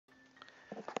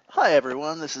Hi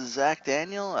everyone, this is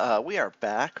ZachDaniel. We are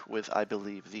back with, I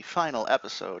believe, the final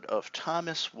episode of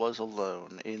Thomas Was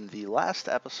Alone. In the last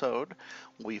episode,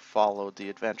 we followed the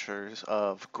adventures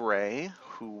of Gray,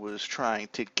 who was trying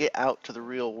to get out to the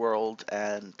real world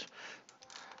and,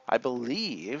 I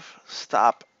believe,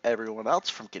 stop everyone else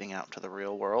from getting out to the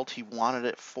real world. He wanted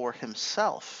it for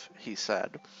himself, he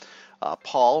said.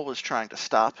 Paul was trying to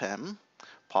stop him.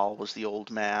 Paul was the old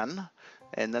man.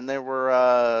 And then there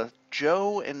were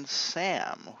Joe and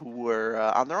Sam, who were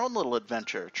on their own little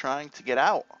adventure, trying to get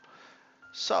out.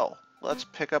 So, let's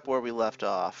pick up where we left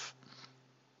off.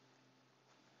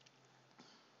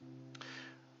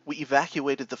 We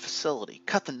evacuated the facility,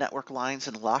 cut the network lines,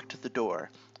 and locked the door.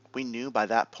 We knew by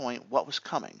that point what was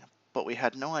coming, but we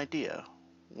had no idea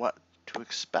what to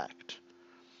expect.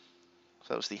 So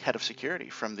that was the head of security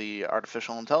from the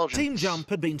artificial intelligence. Team Jump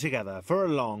had been together for a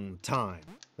long time.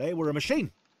 They were a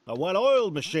machine, a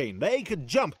well-oiled machine. They could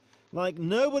jump like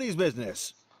nobody's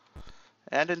business.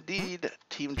 And indeed,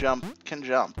 Team Jump can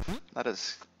jump. That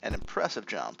is an impressive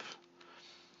jump.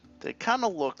 They kind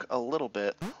of look a little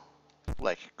bit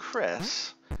like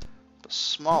Chris, but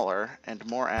smaller and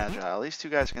more agile. These two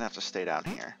guys are going to have to stay down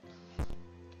here.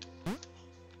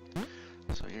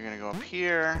 So you're going to go up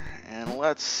here, and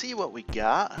let's see what we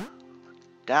got.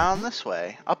 Down this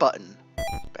way. A button.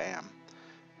 Bam.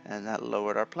 And that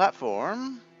lowered our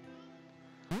platform.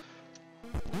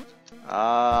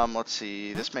 Let's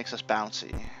see. This makes us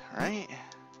bouncy, right?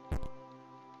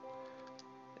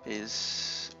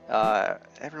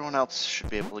 Everyone else should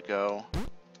be able to go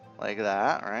like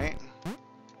that, right?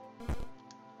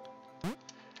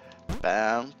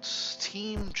 Bounce.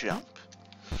 Team Jump.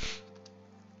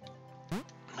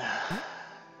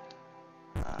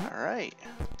 Alright.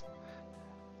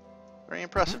 Very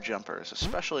impressive jumpers,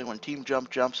 especially when Team Jump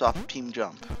jumps off of Team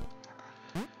Jump.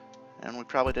 And we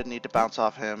probably didn't need to bounce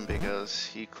off him because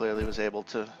he clearly was able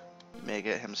to make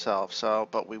it himself.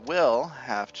 But we will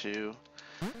have to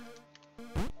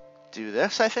do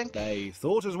this, I think. They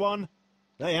thought as one,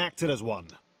 they acted as one.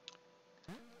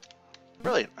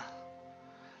 Brilliant.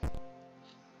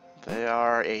 They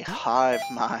are a hive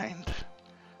mind.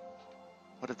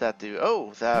 What did that do?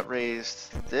 Oh, that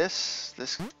raised this.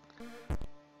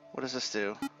 What does this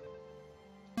do?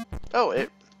 Oh, it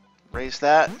raised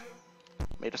that.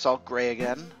 Made us all gray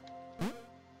again.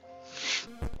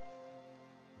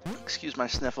 Excuse my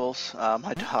sniffles.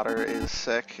 My daughter is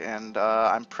sick, and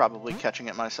I'm probably catching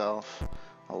it myself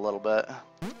a little bit.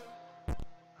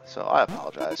 So I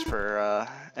apologize for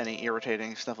any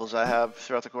irritating sniffles I have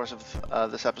throughout the course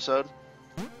of this episode.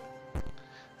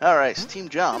 Alright, so Team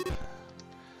Jump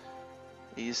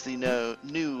is the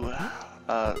new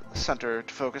center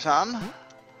to focus on.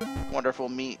 Wonder if we'll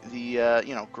meet the,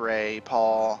 Gray,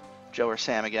 Paul, Joe, or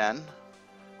Sam again.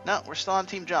 No, we're still on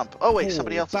Team Jump. Oh wait, Paul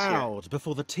somebody else is here. bowed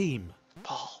before the team.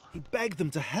 Paul. He begged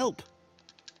them to help.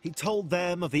 He told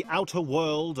them of the outer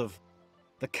world, of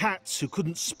the cats who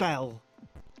couldn't spell,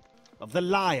 of the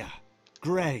liar,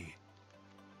 Gray.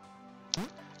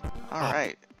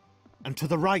 Alright. And to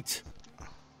the right,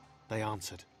 they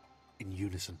answered in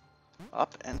unison.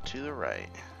 Up and to the right.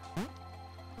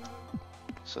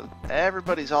 So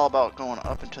everybody's all about going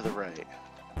up and to the right.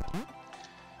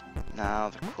 Now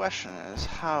the question is,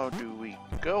 how do we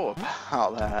go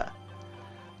about that?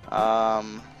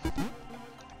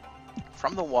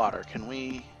 From the water, can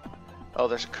we... Oh,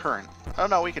 there's a current. Oh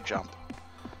no, we could jump.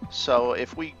 So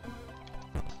if we...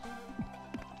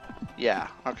 Yeah,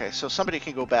 okay, so somebody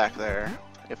can go back there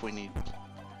if we need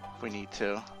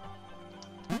to.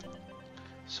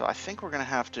 So I think we're gonna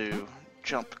have to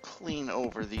jump clean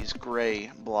over these gray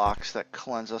blocks that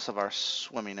cleanse us of our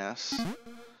swimminess.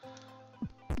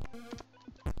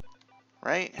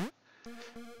 Right?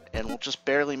 And we'll just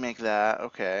barely make that.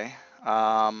 Okay.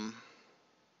 Oh,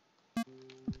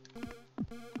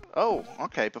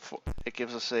 okay. Before it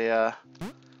gives us a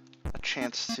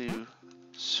chance to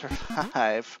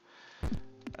survive.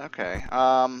 Okay.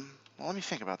 Well, let me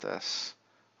think about this.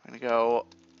 I'm gonna go.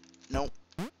 Nope.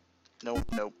 Nope.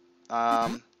 Nope.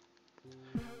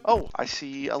 Oh, I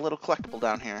see a little collectible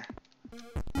down here.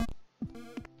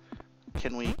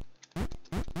 Can we...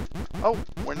 Oh,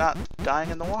 we're not dying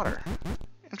in the water.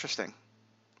 Interesting.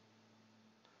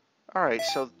 Alright,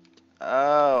 so...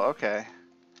 Oh, okay.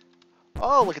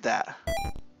 Oh, look at that.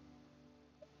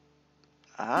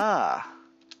 Ah.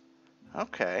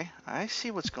 Okay, I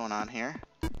see what's going on here.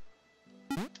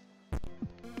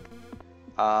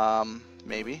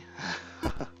 Maybe.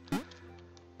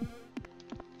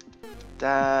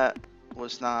 That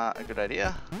was not a good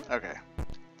idea. Okay.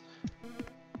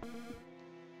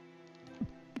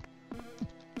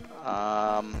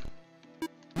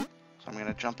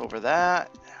 jump over that.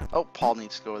 Oh, Paul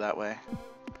needs to go that way.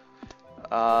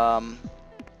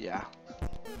 Yeah.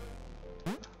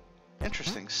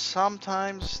 Interesting.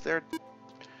 Sometimes they're,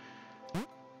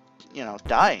 you know,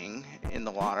 dying in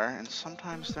the water, and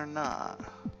sometimes they're not.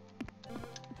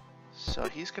 So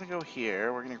he's gonna go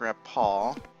here. We're gonna grab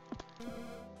Paul.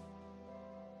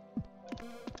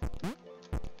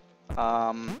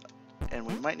 And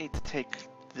we might need to take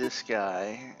this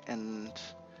guy and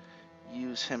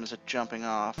use him as a jumping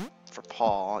off for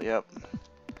Paul. Yep.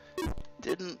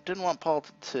 Didn't want Paul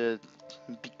to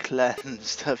be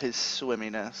cleansed of his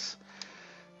swimminess.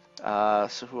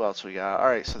 So who else we got?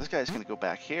 Alright, so this guy's gonna go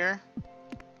back here.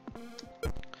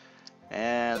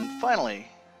 And finally,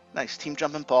 nice team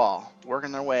jumping Paul,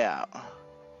 working their way out.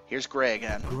 Here's Gray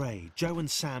again. Gray, Joe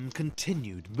and Sam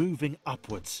continued moving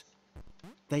upwards.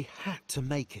 They had to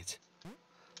make it.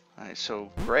 Alright,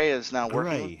 so Gray is now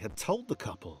working. Gray had told the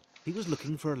couple he was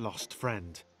looking for a lost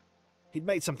friend. He'd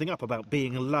made something up about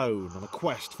being alone on a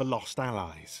quest for lost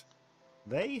allies.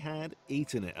 They had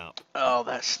eaten it up. Oh,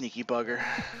 that sneaky bugger.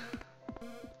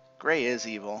 Gray is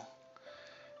evil.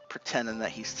 Pretending that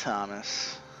he's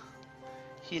Thomas.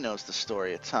 He knows the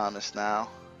story of Thomas now.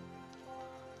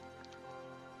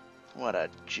 What a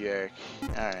jerk.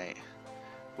 Alright.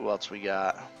 Who else we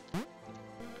got?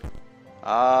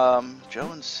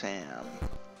 Joe and Sam.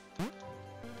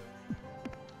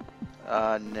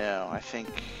 No, I think...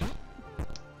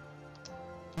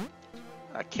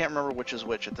 I can't remember which is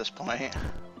which at this point.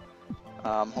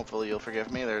 Hopefully you'll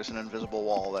forgive me. There's an invisible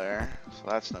wall there, so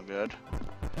that's no good.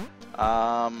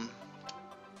 So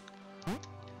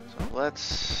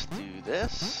let's do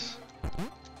this.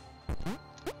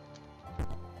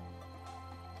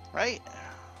 Right?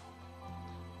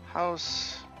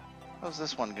 How's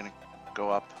this one gonna go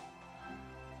up?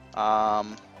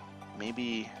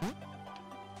 Maybe...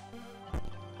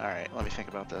 Alright, let me think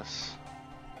about this.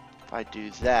 If I do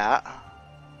that...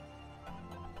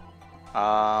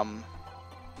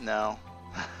 no.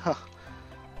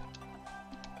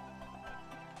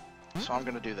 So I'm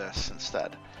gonna do this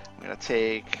instead. I'm gonna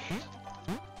take...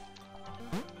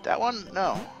 That one?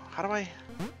 No. How do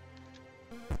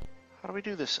we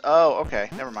do this? Oh, okay,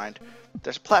 never mind.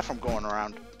 There's a platform going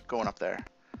up there.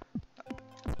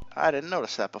 I didn't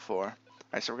notice that before.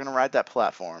 Alright, so we're gonna ride that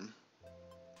platform.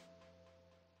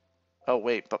 Oh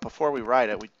wait, but before we ride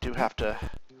it, we do have to...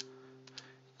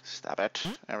 Stop it.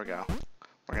 There we go.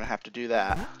 We're gonna have to do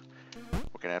that.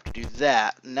 We're gonna have to do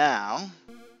that now.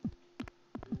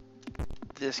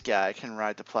 This guy can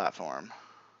ride the platform.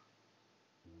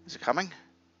 Is it coming?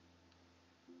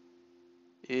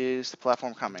 Is the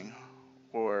platform coming?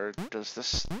 Or does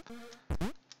this...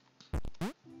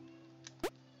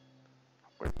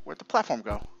 Where'd the platform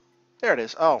go? There it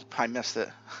is. Oh, I missed it.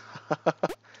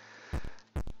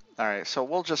 Alright, so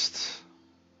we'll just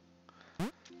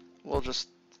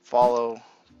follow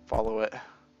it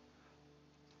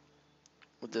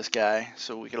with this guy,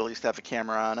 so we could at least have the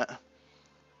camera on it.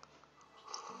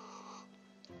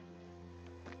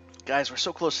 Guys, we're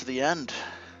so close to the end.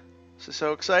 This is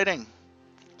so exciting.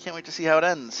 Can't wait to see how it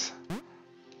ends.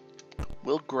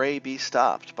 Will Gray be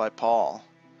stopped by Paul?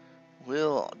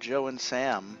 Will Joe and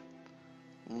Sam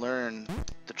learn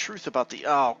the truth about the...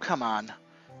 Oh, come on.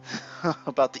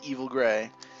 About the evil Gray.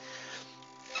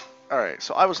 Alright,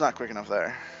 so I was not quick enough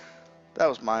there. That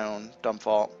was my own dumb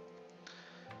fault.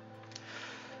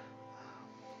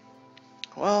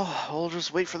 Well, we'll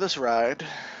just wait for this ride.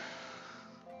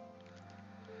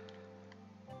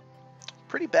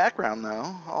 Pretty background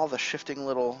though. All the shifting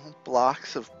little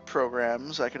blocks of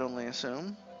programs, I could only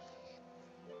assume.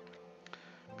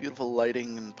 Beautiful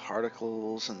lighting and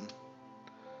particles and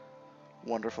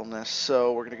wonderfulness.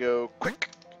 So we're gonna go quick.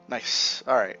 Nice.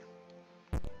 Alright.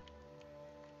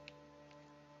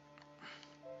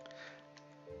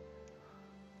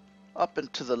 Up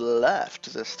and to the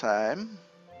left this time.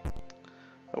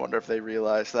 I wonder if they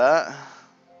realize that.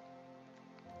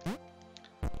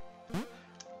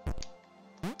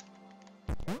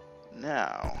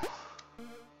 Now.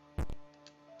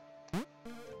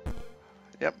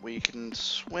 Yep, we can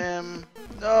swim.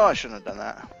 No, I shouldn't have done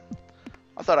that.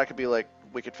 I thought I could be like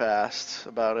wicked fast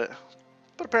about it,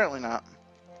 but apparently not.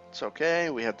 It's okay,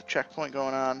 we have the checkpoint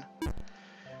going on.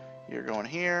 You're going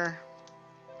here.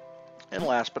 And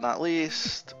last but not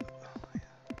least,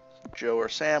 Joe or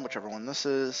Sam, whichever one this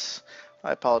is.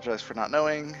 I apologize for not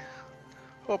knowing.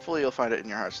 Hopefully you'll find it in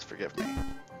your hearts to forgive me.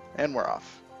 And we're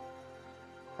off.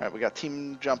 Alright, we got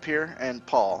Team Jump here and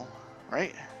Paul,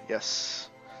 right? Yes,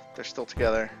 they're still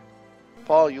together.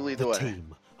 Paul, you lead the way. The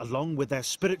team, along with their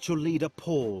spiritual leader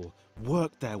Paul,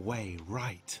 worked their way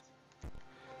right.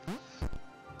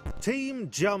 Team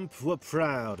Jump were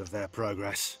proud of their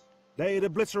progress. They'd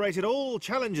obliterated all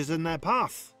challenges in their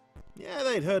path. Yeah,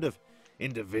 they'd heard of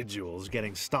individuals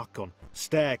getting stuck on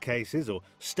staircases or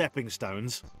stepping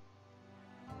stones.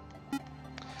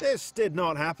 This did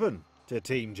not happen to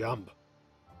Team Jump.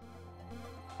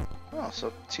 Oh,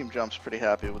 so Team Jump's pretty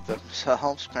happy with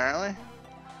themselves, apparently.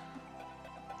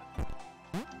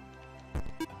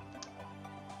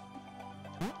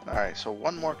 Alright, so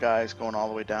one more guy is going all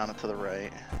the way down and to the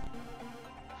right.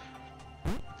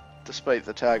 Despite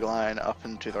the tagline up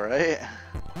and to the right.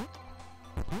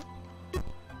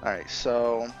 Alright,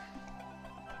 so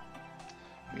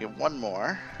we get one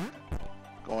more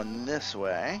going this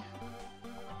way.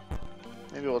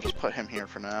 Maybe we'll just put him here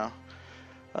for now.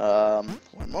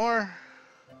 One more.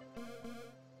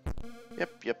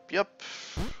 Yep. You're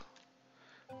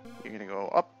gonna go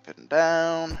up and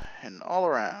down and all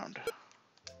around.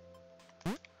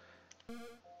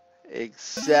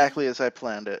 Exactly as I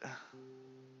planned it.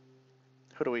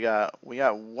 Who do we got? We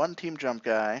got one Team Jump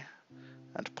guy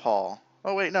and Paul.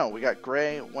 Oh wait, no, we got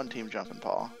Gray, one Team Jump and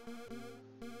Paul.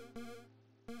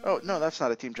 Oh, no, that's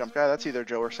not a Team Jump guy. That's either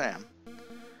Joe or Sam.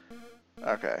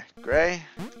 Okay, Gray,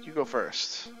 you go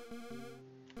first.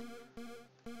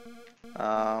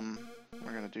 We're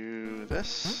gonna do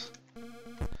this.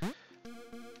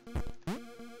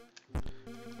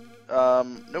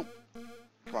 Nope.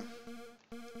 Come on.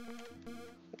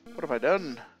 What have I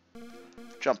done?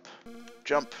 Jump.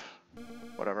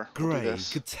 Whatever. Gray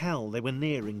could tell they were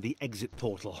nearing the exit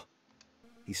portal.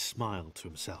 He smiled to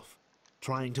himself,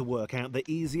 trying to work out the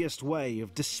easiest way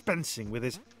of dispensing with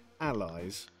his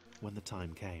allies when the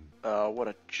time came. Oh, what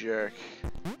a jerk.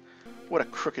 What a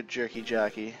crooked jerky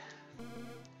Jackie.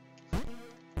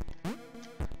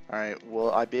 Alright,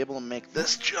 will I be able to make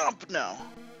this jump? No.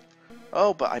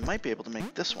 Oh, but I might be able to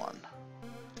make this one.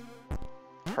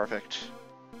 Perfect.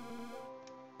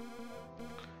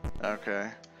 Okay.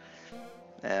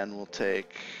 And we'll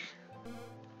take...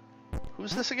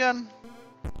 Who's this again?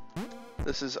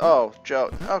 This is... Oh,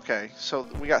 Joe. Okay, so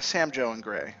we got Sam, Joe, and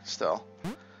Gray still.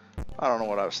 I don't know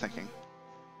what I was thinking.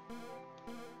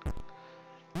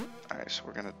 Alright, so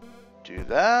we're gonna do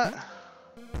that.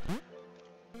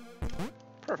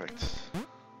 Perfect.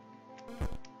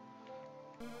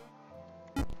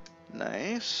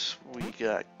 Nice. We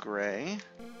got Gray.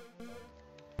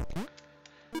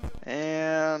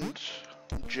 And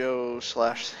Joe /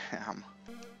 Sam.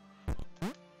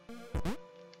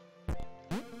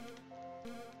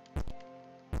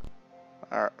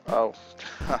 Alright, oh.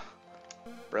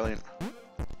 Brilliant.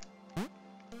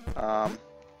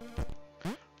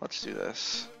 Let's do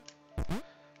this.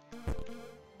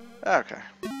 Okay.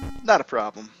 Not a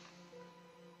problem.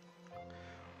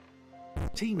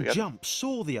 Team Jump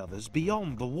saw the others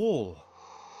beyond the wall.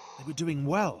 They were doing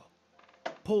well.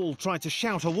 Paul tried to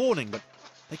shout a warning, but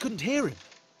they couldn't hear him.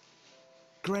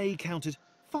 Gray counted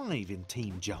 5 in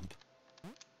Team Jump.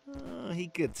 He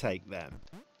could take them.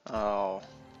 Oh.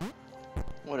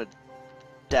 What a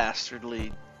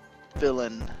dastardly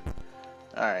villain.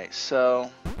 Alright, so...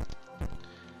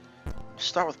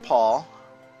 Start with Paul.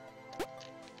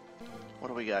 What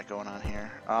do we got going on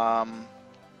here?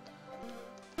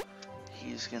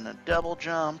 He's gonna double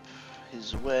jump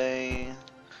his way.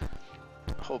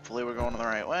 Hopefully we're going the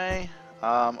right way.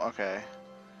 Okay.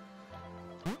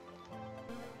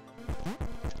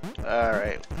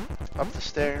 Alright. Up the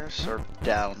stairs, or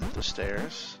down the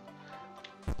stairs.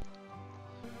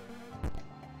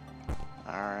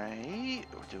 Alright.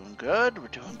 We're doing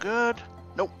good.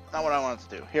 Nope, not what I wanted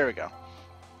to do. Here we go.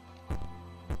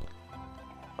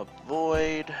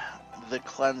 Avoid the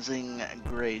cleansing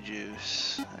gray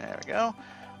juice. There we go.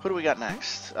 Who do we got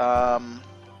next?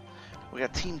 We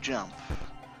got Team Jump.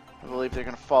 I believe they're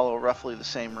going to follow roughly the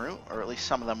same route, or at least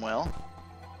some of them will.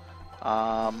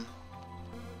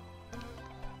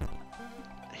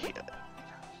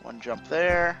 One jump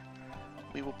there.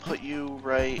 We will put you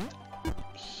right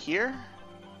here.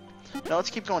 No, let's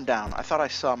keep going down. I thought I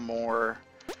saw more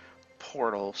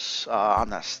portals on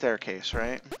that staircase,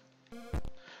 right?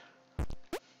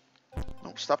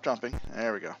 Nope, stop jumping.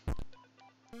 There we go.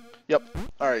 Yep.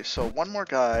 Alright, so one more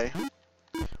guy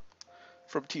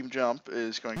from Team Jump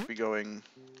is going to be going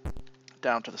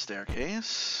down to the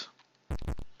staircase.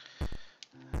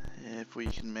 If we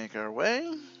can make our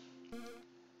way.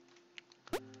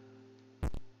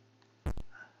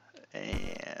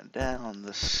 And down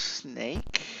the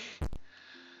snake.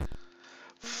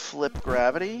 Flip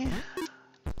gravity.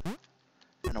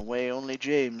 In a way only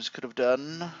James could have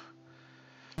done.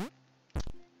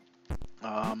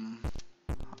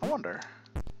 I wonder.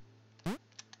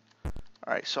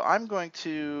 Alright, so I'm going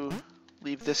to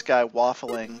leave this guy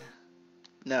waffling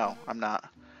No, I'm not.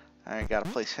 I gotta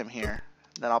place him here.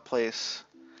 Then I'll place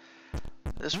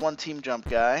this one team jump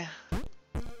guy.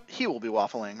 He will be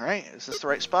waffling, right? Is this the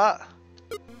right spot?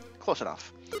 Close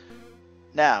enough.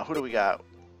 Now, who do we got?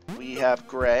 We have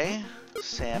Gray,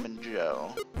 Sam, and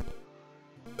Joe.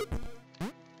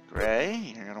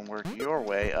 Gray, you're gonna work your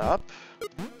way up,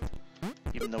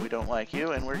 even though we don't like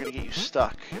you, and we're gonna get you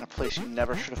stuck in a place you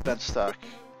never should have been stuck.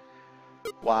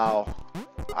 Wow.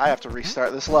 I have to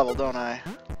restart this level, don't I?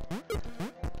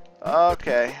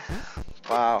 Okay.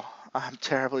 Wow. I'm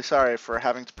terribly sorry for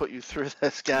having to put you through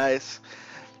this, guys.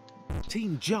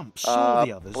 Team Jump saw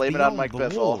the others blame it on Mike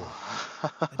Bithell.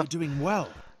 They were doing well.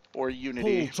 Or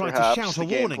Unity, Paul tried perhaps, to shout the a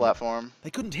game warning. platform. They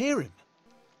couldn't hear him.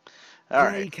 All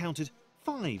Gray right. counted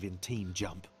 5 in Team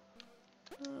Jump.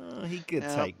 He could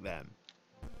take them.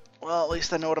 Well, at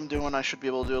least I know what I'm doing. I should be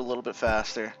able to do it a little bit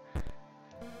faster.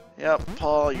 Yep,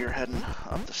 Paul, you're heading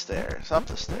up the stairs,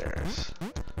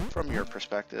 from your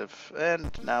perspective,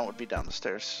 and now it would be down the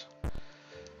stairs.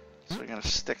 So we're gonna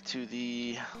stick to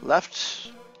the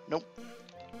left. Nope.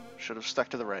 Should have stuck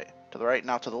to the right. To the right,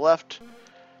 now to the left.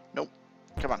 Nope.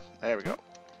 Come on. There we go.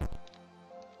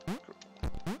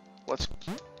 Let's...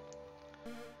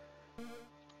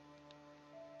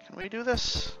 Can we do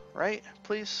this? Right?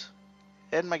 Please?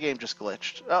 And my game just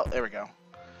glitched. Oh, there we go.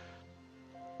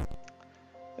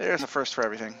 There's a first for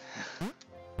everything.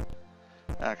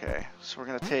 Okay, so we're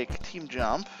gonna take Team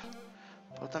Jump,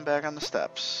 put them back on the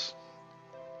steps.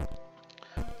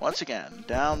 Once again,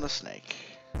 down the snake.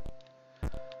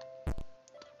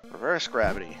 Reverse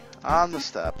gravity on the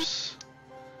steps.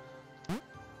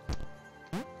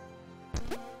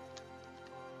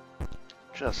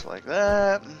 Just like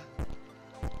that.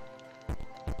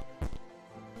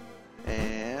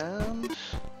 And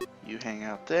you hang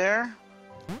out there.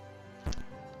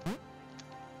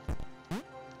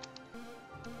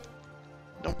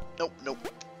 Nope, nope, nope.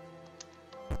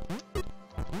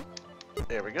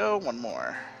 There we go, one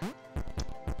more.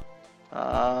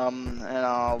 And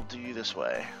I'll do you this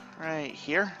way. Right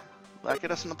here. Will that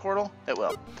get us in the portal? It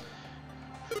will.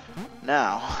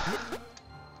 Now,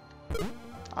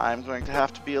 I'm going to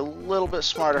have to be a little bit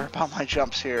smarter about my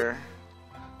jumps here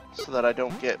so that I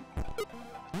don't get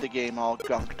the game all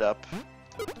gunked up.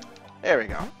 There we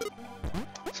go.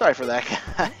 Sorry for that,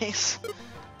 guys.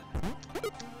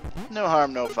 No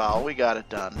harm, no foul. We got it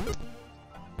done.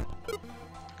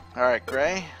 Alright,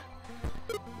 Gray.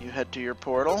 You head to your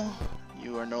portal.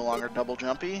 You are no longer double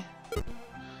jumpy.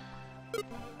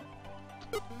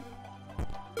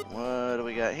 What do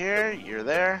we got here? You're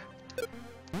there.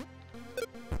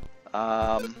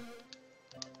 Can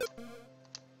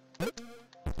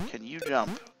you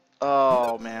jump?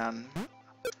 Oh, man.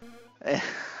 I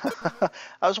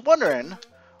was wondering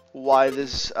why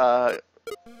this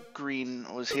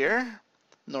green was here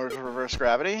in order to reverse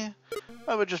gravity.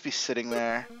 I would just be sitting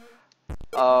there.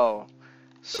 Oh,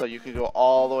 so you could go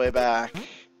all the way back.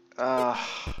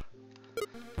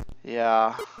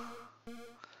 Yeah.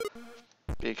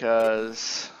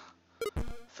 Because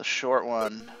the short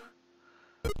one...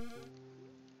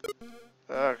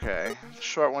 Okay, the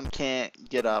short one can't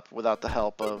get up without the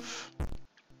help of...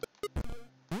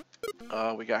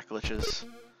 Oh, we got glitches.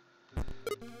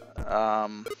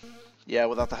 Yeah,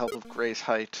 without the help of Gray's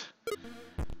height.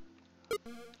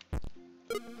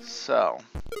 So,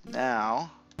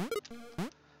 now...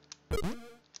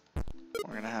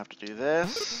 we're gonna have to do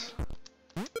this.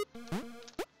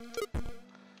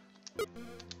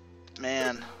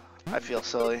 Man, I feel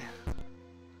silly.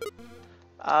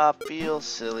 I feel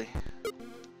silly.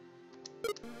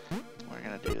 We're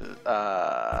gonna do,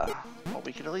 well,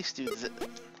 we can at least do this.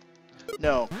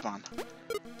 No, come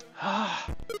on.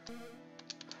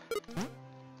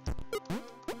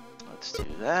 Let's do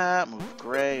that. Move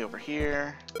Gray over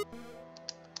here.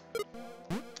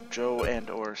 Joe and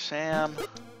or Sam.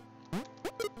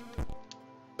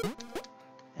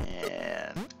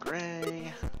 And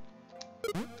Gray.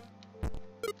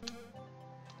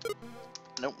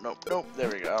 Nope, nope, nope. There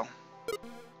we go.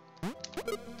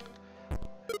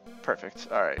 Perfect.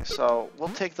 Alright, so we'll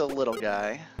take the little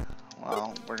guy.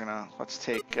 Well, let's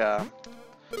take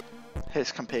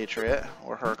his compatriot,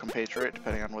 or her compatriot,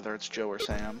 depending on whether it's Joe or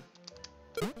Sam.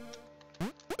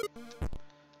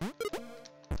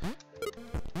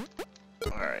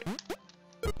 Alright.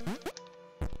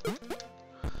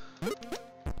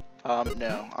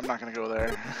 No, I'm not gonna go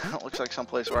there. It looks like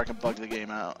someplace where I can bug the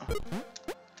game out.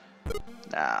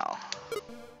 Now,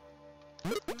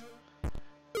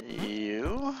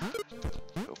 you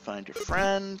go find your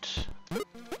friend,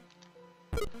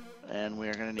 and we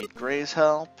are going to need Gray's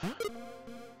help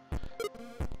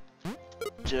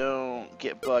don't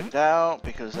get bugged out,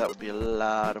 because that would be a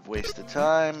lot of wasted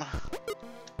time.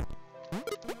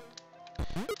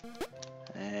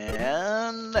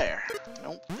 And there.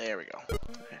 Nope, there we go.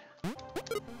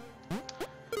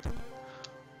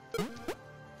 Okay.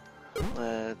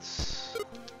 Let's...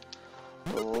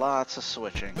 Lots of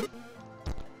switching.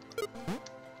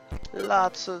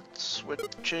 Lots of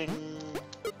switching.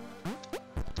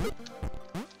 Can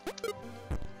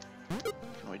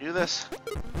we do this?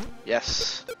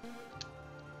 Yes.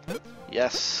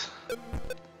 Yes.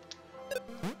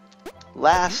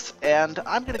 Last, and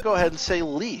I'm going to go ahead and say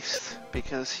least,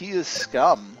 because he is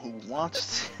scum who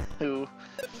wants to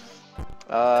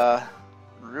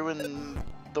ruin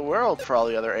the world for all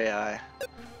the other AI.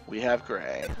 We have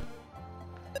Gray.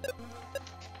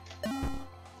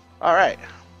 Alright.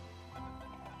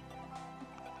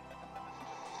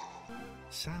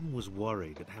 Sam was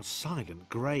worried at how silent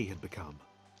Gray had become.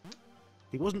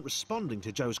 He wasn't responding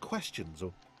to Joe's questions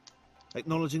or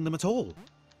acknowledging them at all.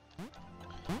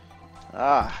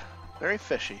 Ah, very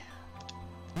fishy.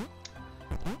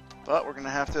 But we're going to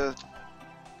have to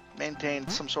maintain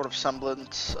some sort of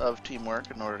semblance of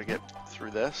teamwork in order to get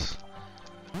through this.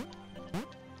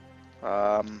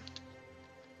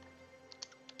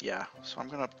 Yeah, so I'm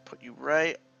going to put you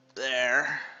right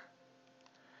there.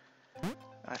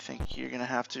 I think you're going to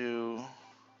have to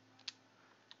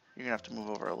move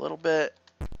over a little bit.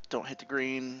 Don't hit the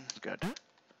green. Good.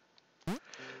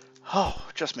 Oh,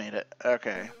 just made it.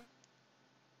 Okay.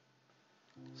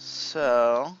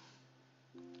 So,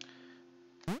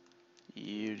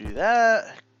 you do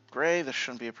that. Gray, this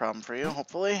shouldn't be a problem for you,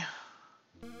 hopefully.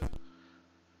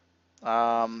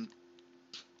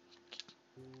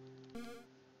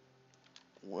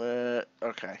 What?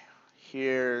 Okay.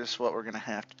 Here's what we're gonna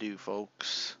have to do,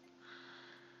 folks.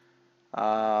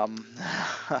 We're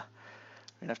gonna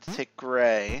have to take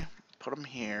Gray, put him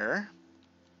here.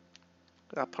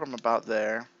 I'll put him about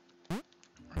there. We're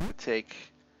gonna take.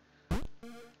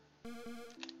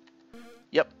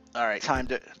 Yep. All right.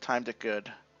 Timed it good.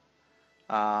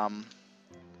 Can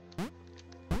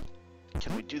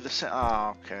we do the same?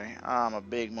 Oh, okay. I'm a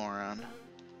big moron.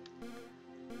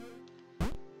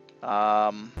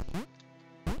 No,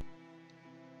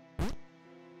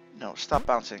 stop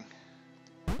bouncing.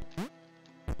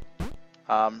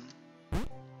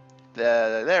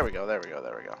 There we go. There we go.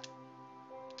 There we go.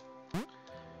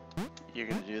 You're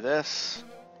gonna do this.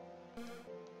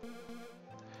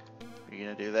 You're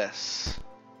gonna do this.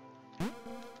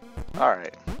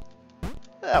 Alright.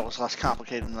 That was less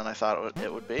complicated than I thought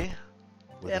it would be.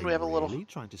 And we have a little... Really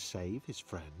trying to save his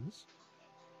friends?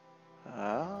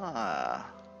 Ah.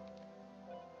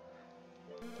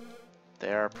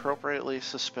 They are appropriately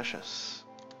suspicious.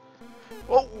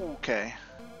 Oh, okay.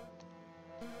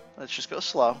 Let's just go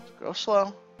slow. Go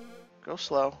slow. Go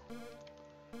slow.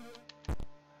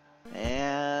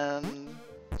 And...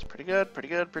 it's pretty good, pretty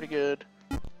good, pretty good.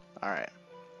 Alright.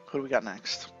 Who do we got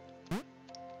next?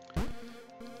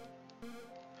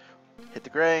 Hit the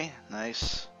Gray.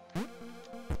 Nice.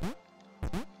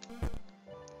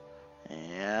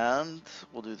 And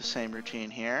we'll do the same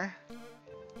routine here.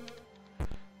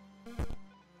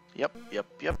 Yep, yep,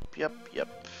 yep, yep,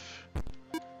 yep.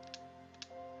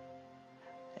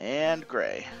 And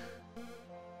Gray.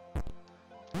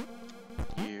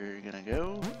 You're gonna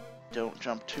go. Don't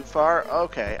jump too far.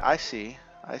 Okay, I see.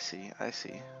 I see. I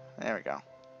see. There we go.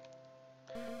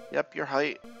 Yep, your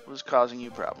height was causing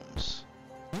you problems.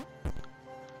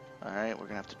 Alright, we're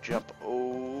gonna have to jump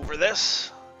over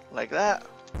this. Like that.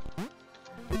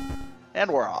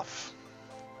 And we're off.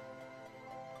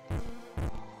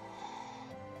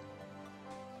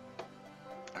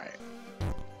 Alright.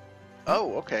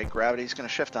 Oh, okay, gravity's gonna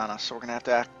shift on us, so we're gonna have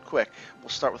to act quick. We'll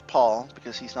start with Paul,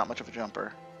 because he's not much of a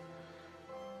jumper.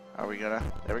 Are we gonna...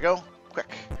 there we go.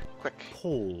 Quick, quick.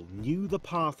 Paul knew the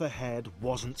path ahead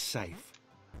wasn't safe.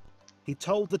 He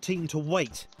told the team to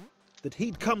wait, that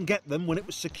he'd come get them when it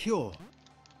was secure.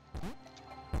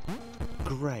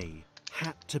 Gray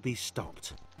had to be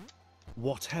stopped,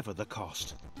 whatever the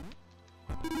cost.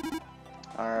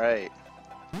 Alright.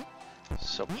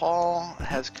 So Paul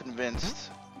has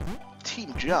convinced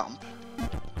Team Jump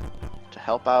to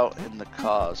help out in the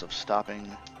cause of stopping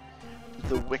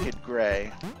the wicked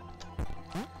Gray.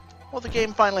 Well, the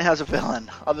game finally has a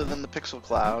villain, other than the Pixel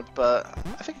Cloud, but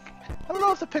I don't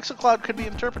know if the Pixel Cloud could be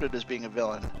interpreted as being a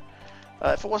villain.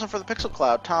 If it wasn't for the Pixel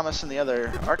Cloud, Thomas and the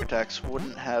other architects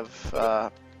wouldn't have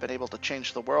been able to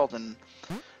change the world and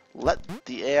let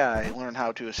the AI learn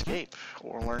how to escape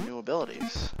or learn new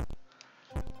abilities.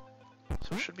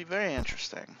 So it should be very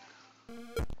interesting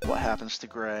what happens to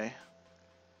Gray.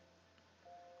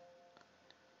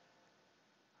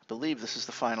 believe this is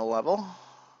the final level.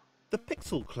 The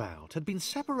pixel cloud had been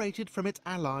separated from its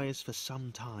allies for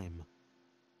some time.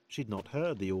 She'd not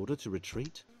heard the order to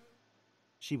retreat.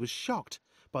 She was shocked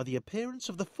by the appearance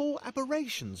of the 4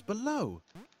 aberrations below.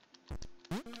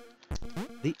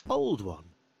 The old one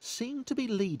seemed to be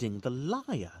leading the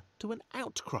liar to an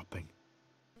outcropping.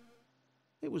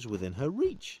 It was within her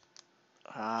reach.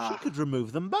 She could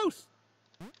remove them both.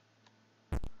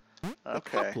 Okay. The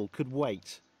couple could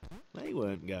wait. They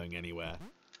weren't going anywhere.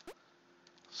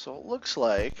 So it looks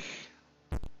like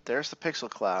there's the pixel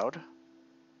cloud.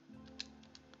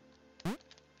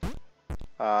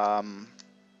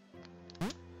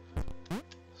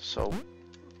 So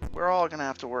we're all gonna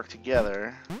have to work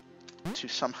together to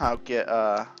somehow get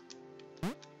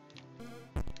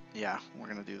yeah, we're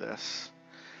gonna do this.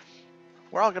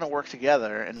 We're all gonna work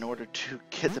together in order to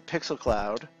get the pixel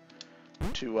cloud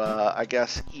to I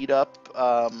guess eat up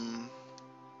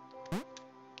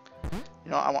you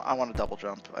know, I want to double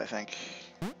jump, I think.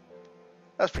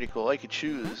 That's pretty cool. You could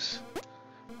choose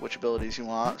which abilities you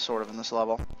want, sort of, in this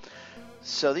level.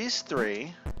 So these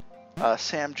 3,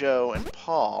 Sam, Joe, and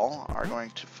Paul, are going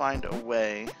to find a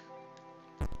way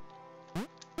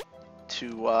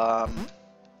to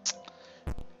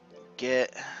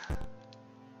get...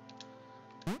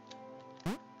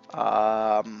 what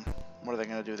are they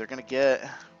going to do? They're going to get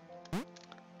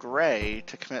Gray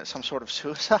to commit some sort of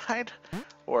suicide,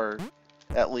 or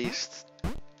at least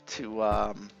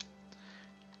to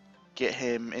get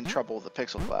him in trouble with the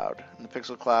pixel cloud. And the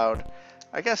pixel cloud,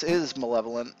 I guess, is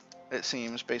malevolent, it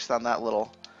seems, based on that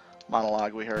little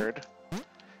monologue we heard.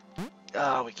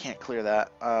 Oh, we can't clear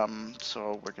that,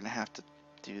 so we're gonna have to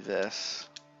do this.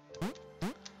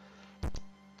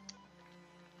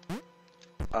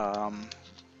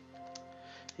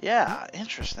 Yeah,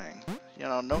 interesting. You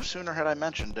know, no sooner had I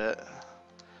mentioned it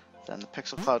than the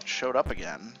pixel cloud showed up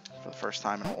again for the first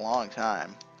time in a long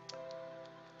time.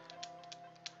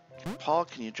 Paul,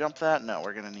 can you jump that? No,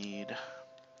 we're gonna need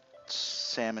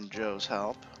Sam and Joe's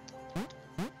help.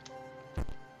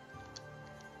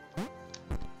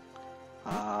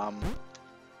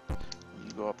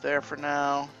 You go up there for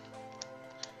now.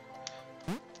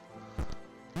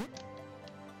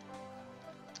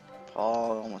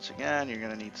 Paul, once again, you're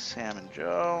gonna need Sam and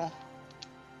Joe.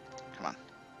 Come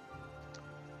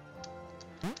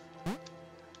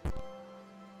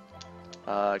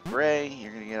on. Gray,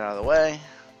 you're gonna get out of the way.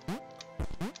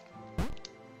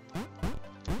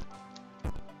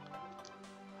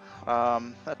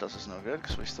 That does us no good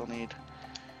because we still need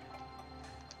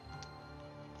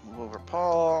move over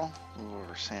Paul, move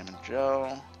over Sam and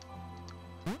Joe.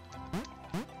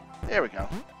 There we go.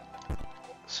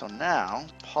 So now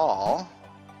Paul,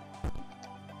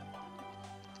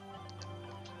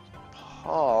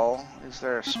 is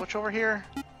there a switch over here?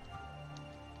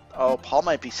 Oh, Paul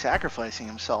might be sacrificing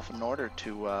himself in order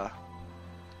to,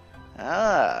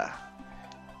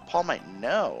 Paul might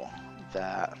know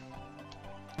that,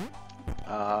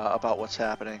 about what's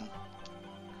happening.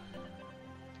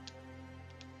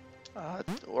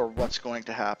 Or what's going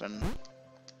to happen.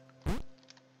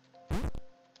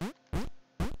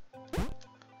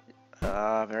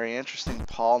 Very interesting.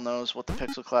 Paul knows what the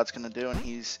pixel cloud's gonna do, and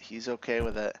he's okay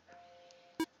with it.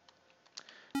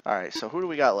 Alright, so who do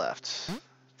we got left?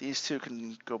 These 2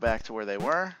 can go back to where they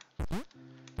were.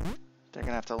 They're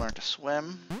gonna have to learn to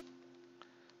swim.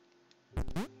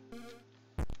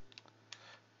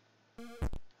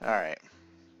 Alright.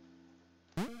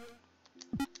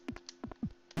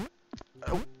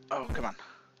 Oh, come on.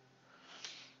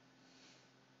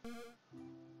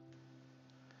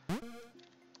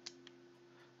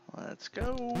 Let's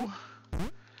go.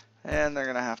 And they're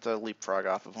gonna have to leapfrog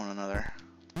off of one another.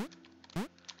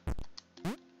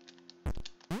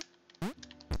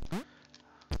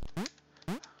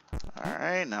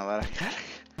 Alright, now that I got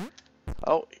it.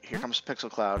 Oh, here comes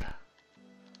Pixel Cloud.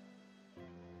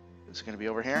 Is it gonna be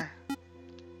over here?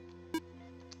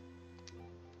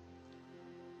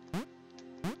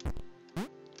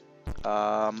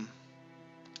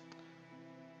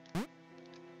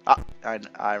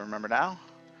 I remember now.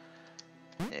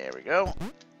 There we go.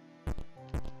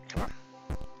 Come on.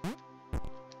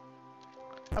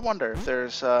 I wonder if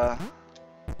there's a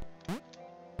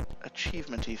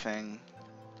achievement-y thing.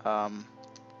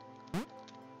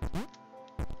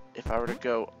 If I were to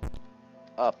go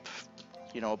up,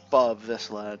 you know, above this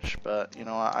ledge, but you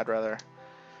know, I'd rather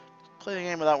play the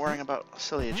game without worrying about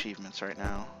silly achievements right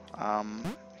now.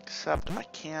 Except I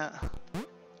can't.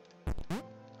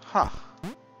 Huh.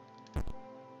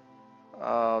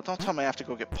 Oh, don't tell me I have to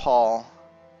go get Paul.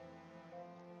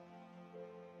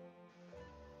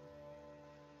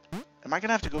 Am I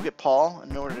gonna have to go get Paul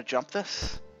in order to jump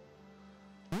this?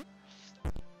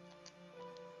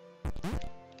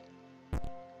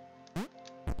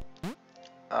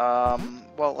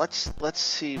 Well, let's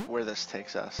see where this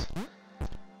takes us.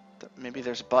 Maybe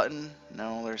there's a button?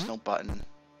 No, there's no button.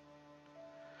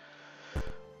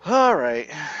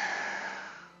 Alright.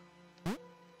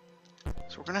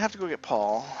 So we're gonna have to go get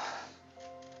Paul.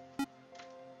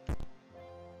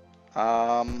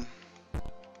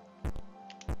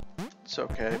 It's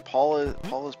okay. Paul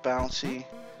is bouncy.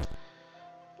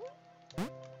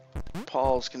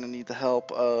 Paul's gonna need the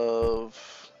help of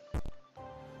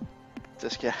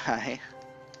this guy.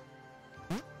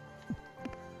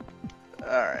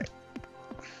 Alright.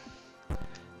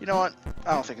 You know what?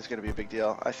 I don't think it's gonna be a big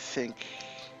deal. I think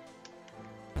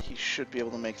he should be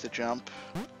able to make the jump.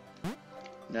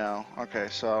 No. Okay,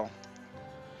 so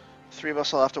three of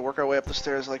us will have to work our way up the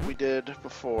stairs like we did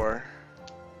before.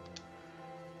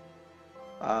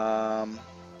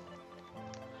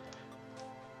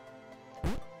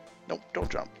 Nope, don't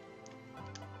jump.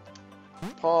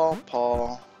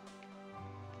 Paul.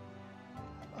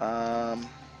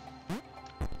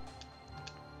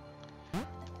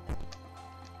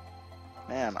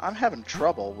 Man, I'm having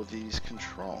trouble with these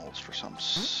controls for some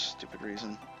stupid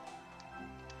reason.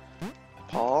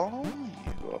 Paul,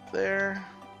 you go up there.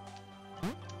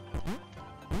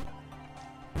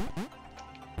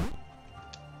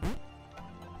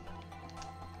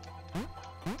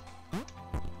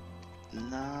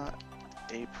 Not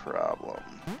a problem.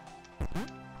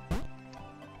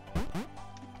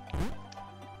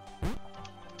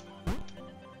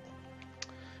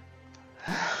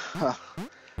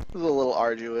 It was a little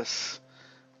arduous.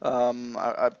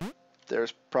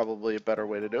 There's probably a better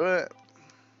way to do it,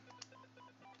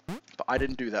 but I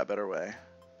didn't do that better way.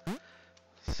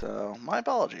 So, my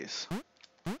apologies.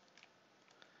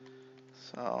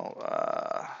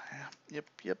 So, yep.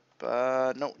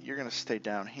 No, you're gonna stay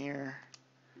down here.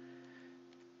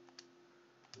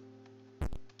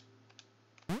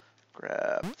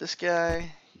 Grab this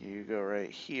guy. You go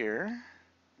right here.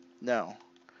 No,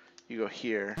 you go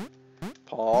here.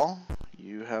 Paul,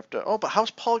 you have to... Oh, but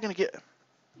how's Paul gonna get...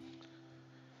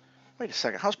 Wait a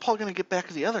second. How's Paul gonna get back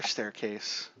to the other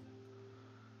staircase?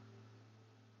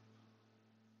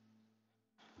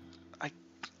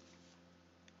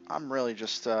 I'm really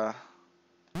just...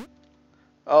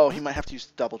 Oh, he might have to use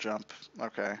the double jump.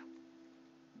 Okay.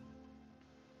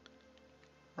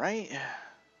 Right?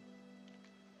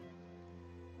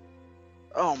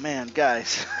 Oh man,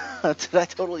 guys. Did I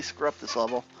totally screw up this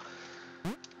level?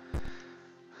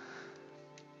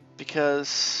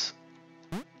 Because...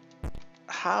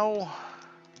 How...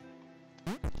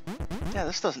 Yeah,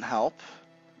 this doesn't help.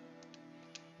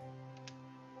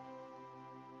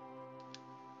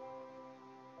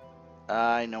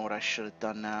 I know what I should have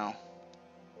done now.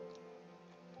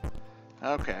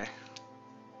 Okay.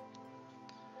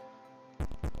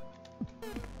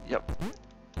 Yep.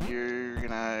 You're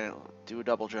gonna do a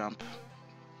double jump.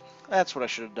 That's what I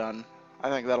should have done. I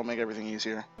think that'll make everything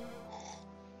easier.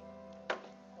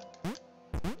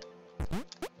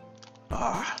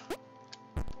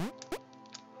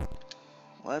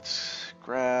 Let's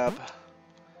grab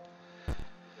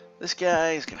this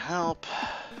guy. He's gonna help.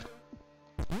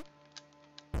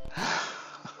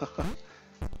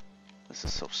 This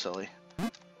is so silly.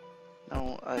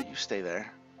 No, you stay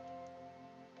there.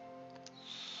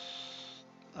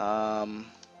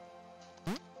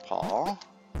 Paul.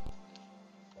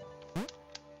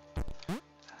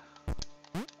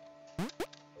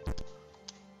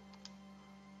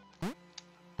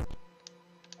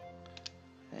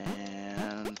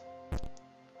 And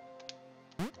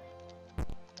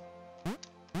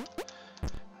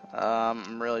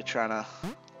I'm really trying to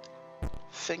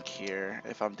think here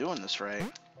if I'm doing this right.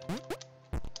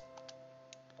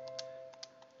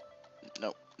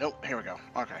 Nope, here we go.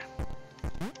 Okay.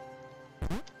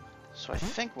 So I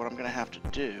think what I'm gonna have to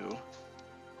do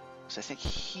is I think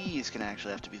he's gonna actually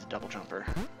have to be the double jumper.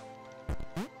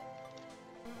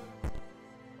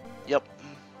 Yep.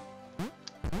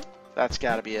 That's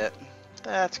gotta be it.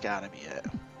 That's gotta be it.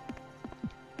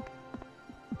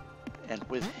 And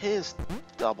with his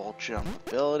double jump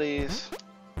abilities,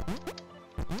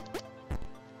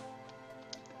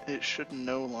 it should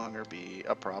no longer be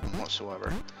a problem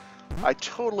whatsoever. I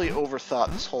totally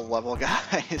overthought this whole level,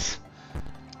 guys.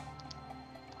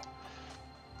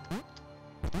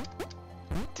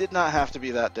 Did not have to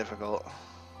be that difficult.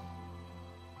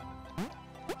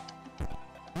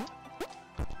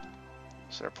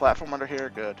 Is there a platform under here?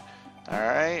 Good.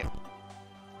 Alright.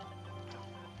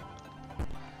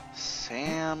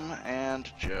 Sam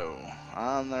and Joe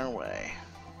on their way.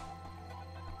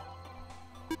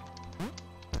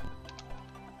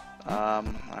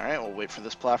 Alright, we'll wait for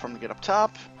this platform to get up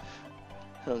top.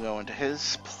 He'll go into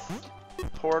his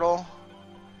portal.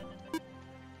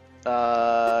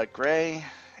 Gray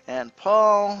and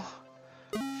Paul.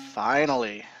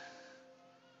 Finally.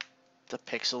 The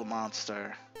Pixel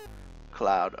Monster.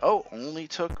 Cloud. Oh, only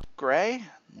took Gray?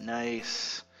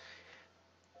 Nice.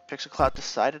 Pixel Cloud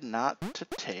decided not to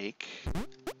take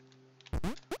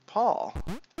Paul.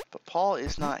 But Paul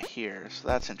is not here, so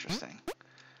that's interesting.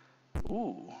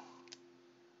 Ooh.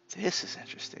 This is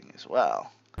interesting as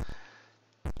well.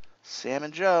 Sam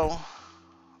and Joe,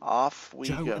 off we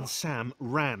Joe go. and Sam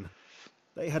ran.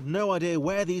 They had no idea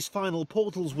where these final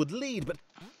portals would lead, but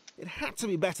it had to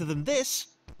be better than this.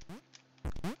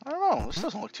 I don't know, this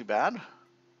doesn't look too bad.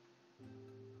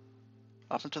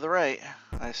 Up and to the right,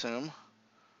 I assume.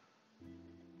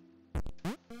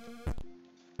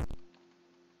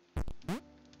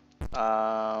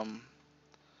 I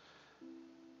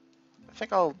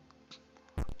think I'll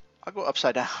go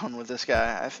upside down with this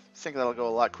guy. I think that'll go a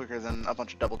lot quicker than a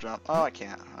bunch of double jump. Oh, I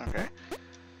can't. Okay.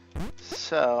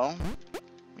 So,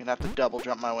 I'm gonna have to double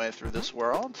jump my way through this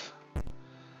world.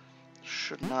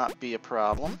 Should not be a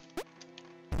problem.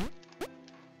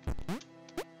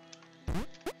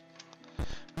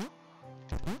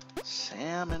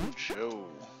 Sam and Joe.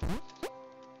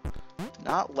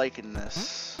 Not liking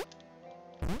this.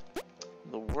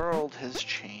 The world has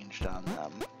changed on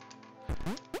them.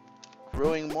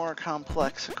 Growing more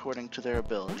complex according to their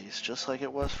abilities, just like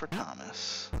it was for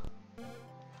Thomas.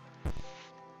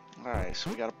 Alright, so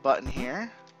we got a button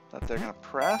here that they're gonna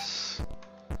press.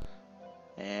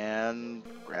 And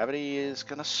gravity is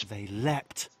gonna... They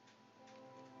leapt.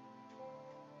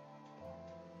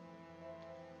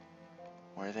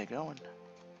 Where are they going?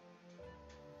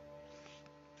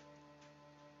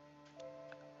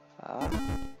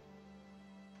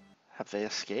 Have they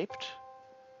escaped?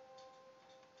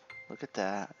 Look at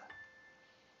that.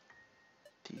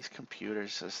 These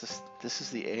computers. This is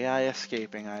the AI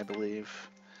escaping, I believe.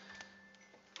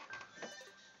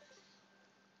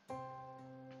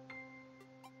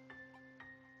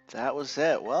 That was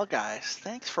it. Well, guys,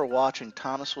 thanks for watching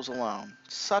Thomas Was Alone.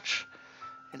 Such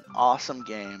an awesome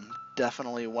game.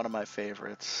 Definitely one of my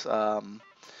favorites.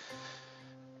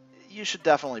 You should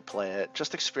definitely play it.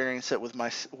 Just experience it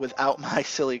without my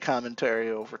silly commentary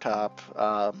over top.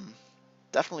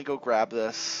 Definitely go grab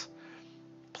this,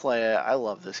 play it. I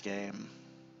love this game.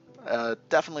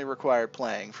 Definitely required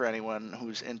playing for anyone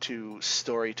who's into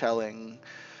storytelling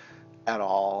at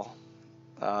all.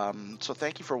 So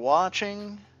thank you for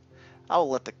watching. I'll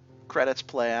let the credits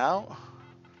play out.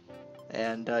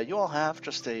 And you all have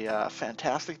just a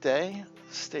fantastic day.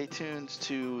 Stay tuned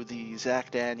to the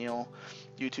ZachDaniel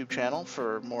YouTube channel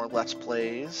for more Let's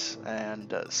Plays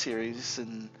and series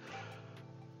and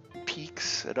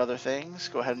peeks at other things.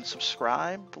 Go ahead and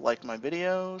subscribe, like my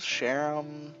videos, share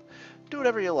them, do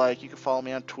whatever you like. You can follow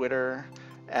me on Twitter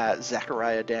at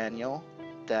ZachariahDaniel.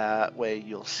 That way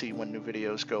you'll see when new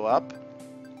videos go up.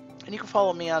 And you can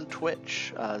follow me on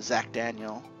Twitch,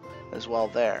 ZachDaniel, as well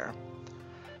there.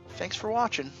 Thanks for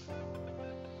watching.